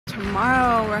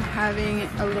Tomorrow we're having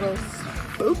a little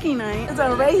spooky night. It's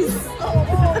a race.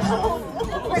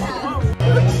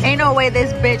 Ain't no way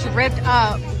this bitch ripped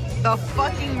up the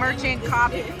fucking merchant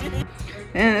copy.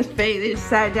 And his face, they just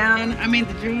sat down. I made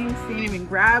the drinks, didn't even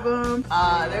grab them.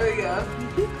 There we go.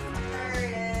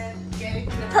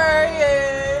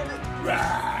 Period.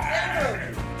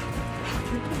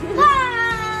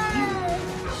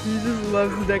 He just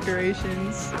loves the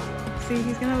decorations. See,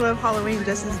 he's gonna love Halloween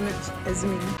just as much as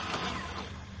me.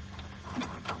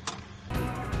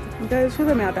 You guys, should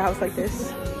let me out the house like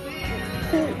this.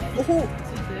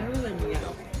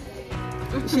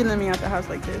 She let me out the house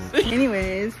like this.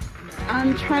 Anyways,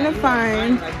 I'm trying to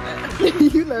find.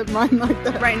 You left mine like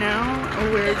that. Right now,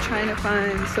 we're trying to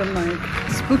find some like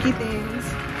spooky things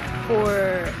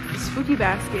for spooky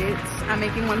baskets. I'm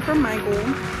making one for Michael,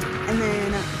 and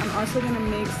then I'm also gonna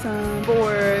make some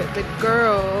for the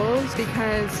girls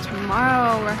because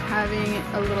tomorrow we're having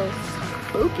a little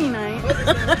spooky night.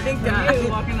 Big guy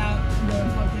walking out the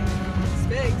fucking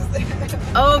sticks.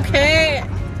 Okay.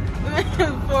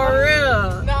 For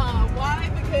real. Nah, why?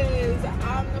 Because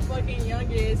I'm the fucking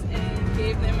youngest and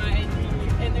gave them my ID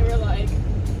and they were like,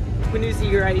 when you see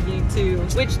your ID too,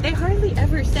 which they hardly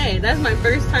ever say. That's my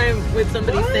first time with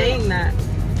somebody saying that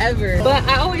ever. But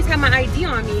I always had my ID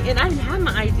on me and I didn't have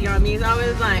my ID on me, so I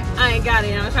was like, I ain't got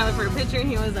it. And I was trying to look for a picture and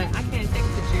he was like, I can't take a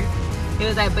picture. He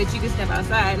was like, but you can step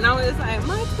outside. And I was like,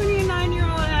 my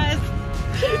 29-year-old ass.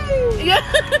 Yeah.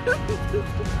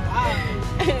 Wow.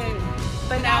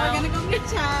 But now we're gonna go meet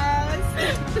Chaz.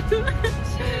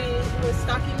 She was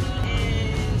stalking me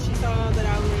and she saw that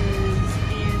I was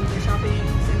in the shopping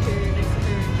center next to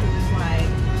her and she was like,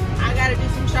 I gotta do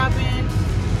some shopping,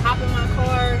 hop in my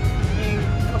car and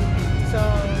come with me. So,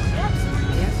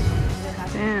 yeah.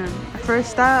 Damn. First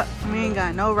stop, we ain't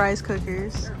got no rice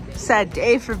cookers. Sad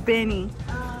day for Benny.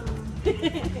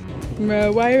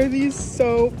 Bro, why are these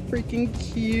so freaking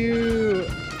cute?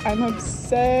 I'm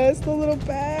obsessed, the little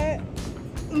bat.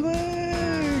 Look.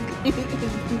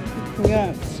 We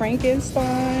got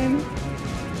Frankenstein.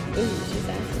 Ooh, she's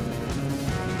asking.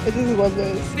 I just love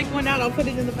this. Pick one out, I'll put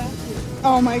it in the basket.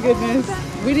 Oh my goodness.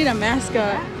 We need a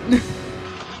mascot.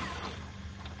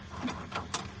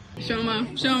 Show him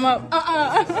up. Show him up.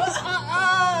 I'm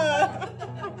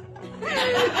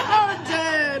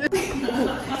dead.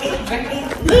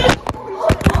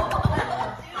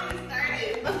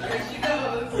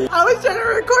 I was trying to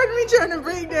record me trying to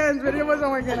break dance, but it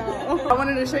wasn't working out. I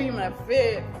wanted to show you my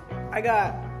fit. I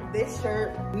got this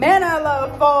shirt. Man, I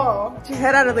love fall. Get your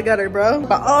head out of the gutter, bro.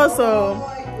 But also,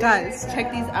 guys,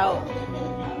 check these out.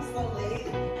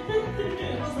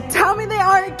 Tell me they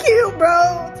aren't cute,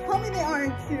 bro. Tell me they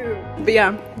aren't cute. But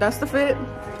yeah, that's the fit.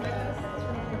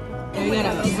 Yeah,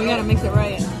 we gotta mix it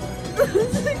right.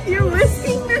 You're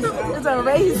risking this. It's a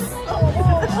race.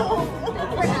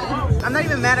 I'm not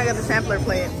even mad I got the sampler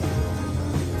plate.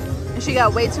 And she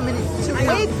got way too many.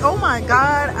 Oh my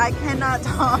god, I cannot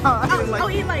talk. I'll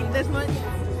eat like this much,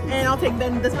 and I'll take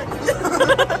then this much.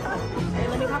 Hey,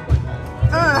 let me pop one.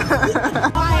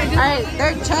 Alright,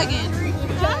 they're chugging.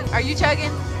 Are you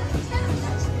chugging?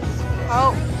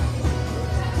 Oh.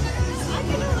 I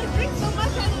can only drink so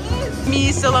much as it is.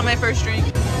 Me still on my first drink.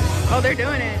 Oh, they're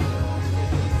doing it.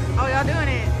 Oh, y'all doing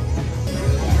it.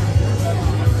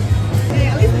 Hey,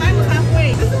 at least mine was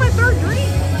halfway. This is my third drink.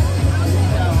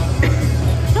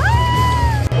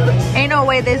 Ain't no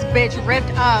way this bitch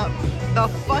ripped up the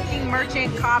fucking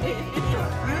merchant copy. You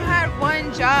had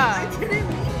one job. I didn't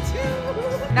mean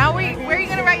to. Now where are you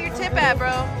gonna write your tip at,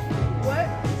 bro? What?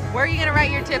 Where are you gonna write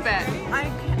your tip at?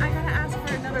 I gotta ask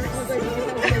for another.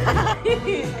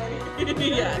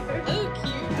 Yeah. Oh,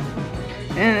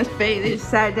 cute. And his face, they just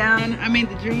sat down. I made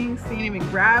the drinks, didn't even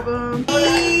grab them.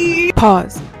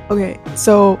 Pause. Okay,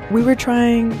 so we were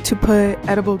trying to put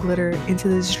edible glitter into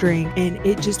this drink and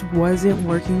it just wasn't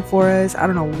working for us. I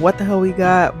don't know what the hell we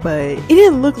got, but it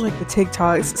didn't look like the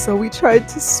TikToks. So we tried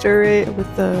to stir it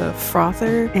with the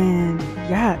frother and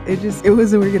yeah, it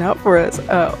wasn't working out for us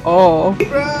at all.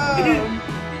 Bro,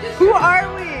 who are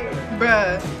we?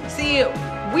 Bruh, see,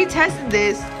 we tested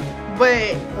this,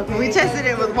 but we tested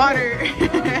it with water.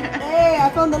 Hey, I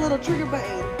found the little trigger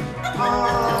button.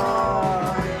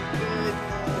 Oh,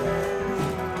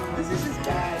 this is just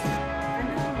bad.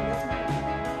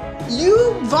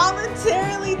 You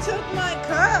voluntarily took my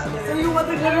cup. So you want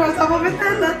the glitter on top of it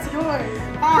then? That's yours.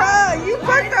 Bro, you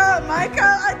fucked up my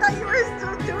cup. I thought you were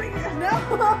still doing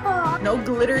it. No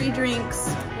glittery drinks.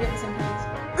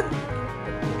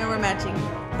 And we're matching.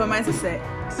 But mine's a set.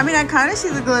 I mean, I kind of see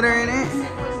the glitter in it.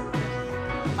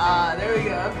 There we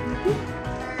go.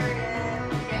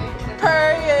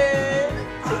 Period.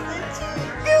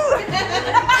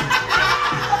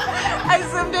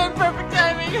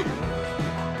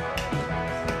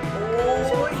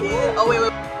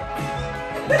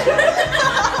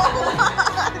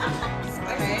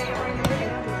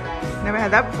 Never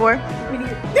had that before.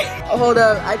 Hold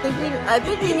up, I think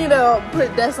we need to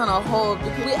put Des on a hold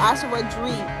because we asked her what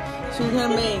drink she was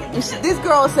gonna make. And this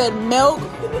girl said milk,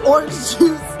 orange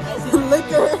juice,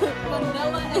 liquor,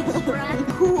 vanilla extract.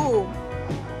 Cool.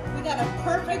 We got a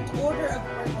perfect order of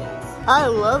birthdays. I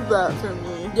love that for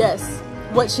me. Yes,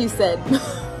 what she said.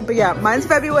 But yeah, mine's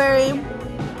February.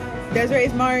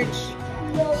 Desiree's March.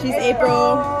 She's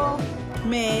April,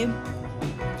 May,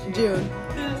 June.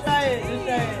 Just try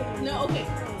it. No, okay.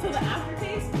 So the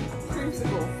aftertaste,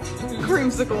 creamsicle.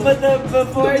 Creamsicle. But the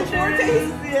before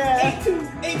taste, yeah.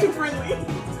 Ain't too friendly.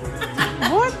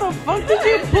 What the fuck did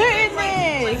you put in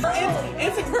this?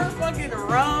 It's her fucking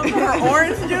rum, her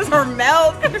orange juice, her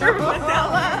milk, her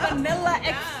vanilla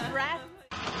extract.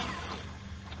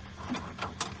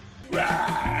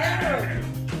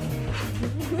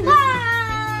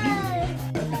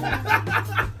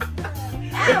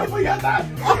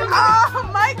 Oh,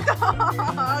 Michael.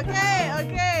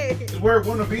 Okay. Is where it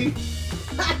wanna be?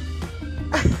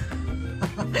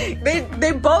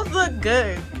 They both look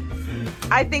good.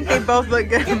 I think they both look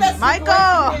good. Michael.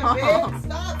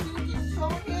 Stop! You keep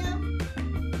showing him.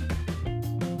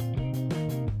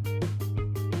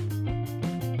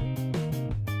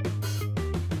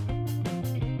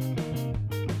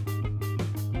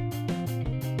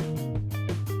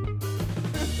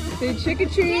 Say trick or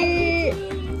treat.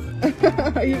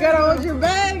 You gotta hold your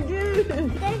bag, dude.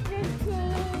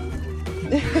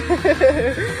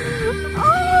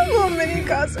 Oh, little mini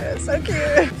concert. So cute.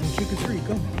 Trick or treat,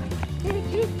 come.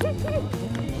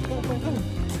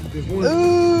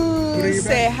 Ooh,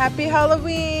 say happy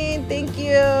Halloween. Thank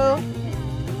you.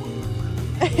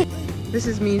 This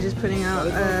is me just putting out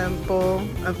a bowl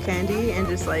of candy and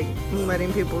just like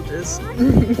letting people just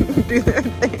do their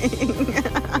thing.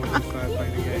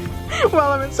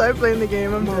 While I'm inside playing the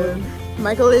game, I'm dead.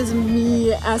 Michael is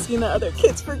me asking the other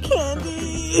kids for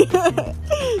candy.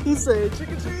 He said trick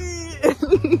or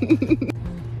treat.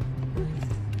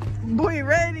 Boy,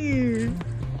 ready.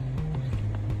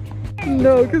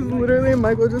 No, because literally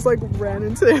Michael just like ran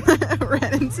into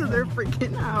their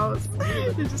freaking house.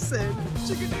 He just said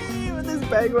trick or treat with his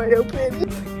bag wide open.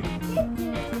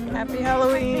 Happy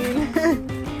Halloween.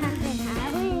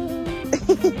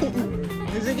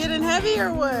 Is it getting heavy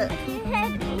or what?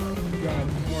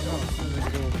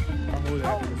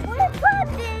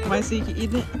 Why, so you can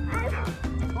eat it?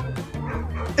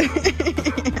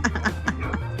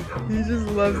 He just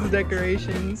loves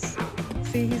decorations.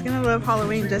 See, he's gonna love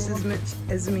Halloween just as much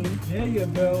as me. Yeah, you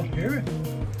Bill. Here it.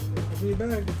 Give me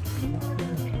back.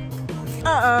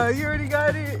 You already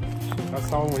got it. I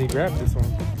saw him when he grabbed this one.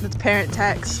 That's parent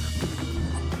tax.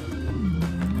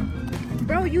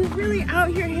 Bro, you really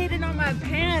out here hating on my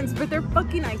pants, but they're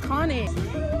fucking iconic.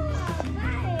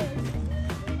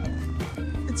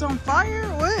 It's on fire?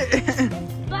 What?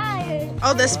 Spiders.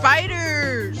 Oh, the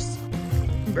spiders.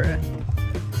 Bruh.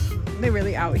 They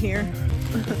really out here.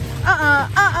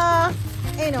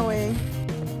 Ain't no way.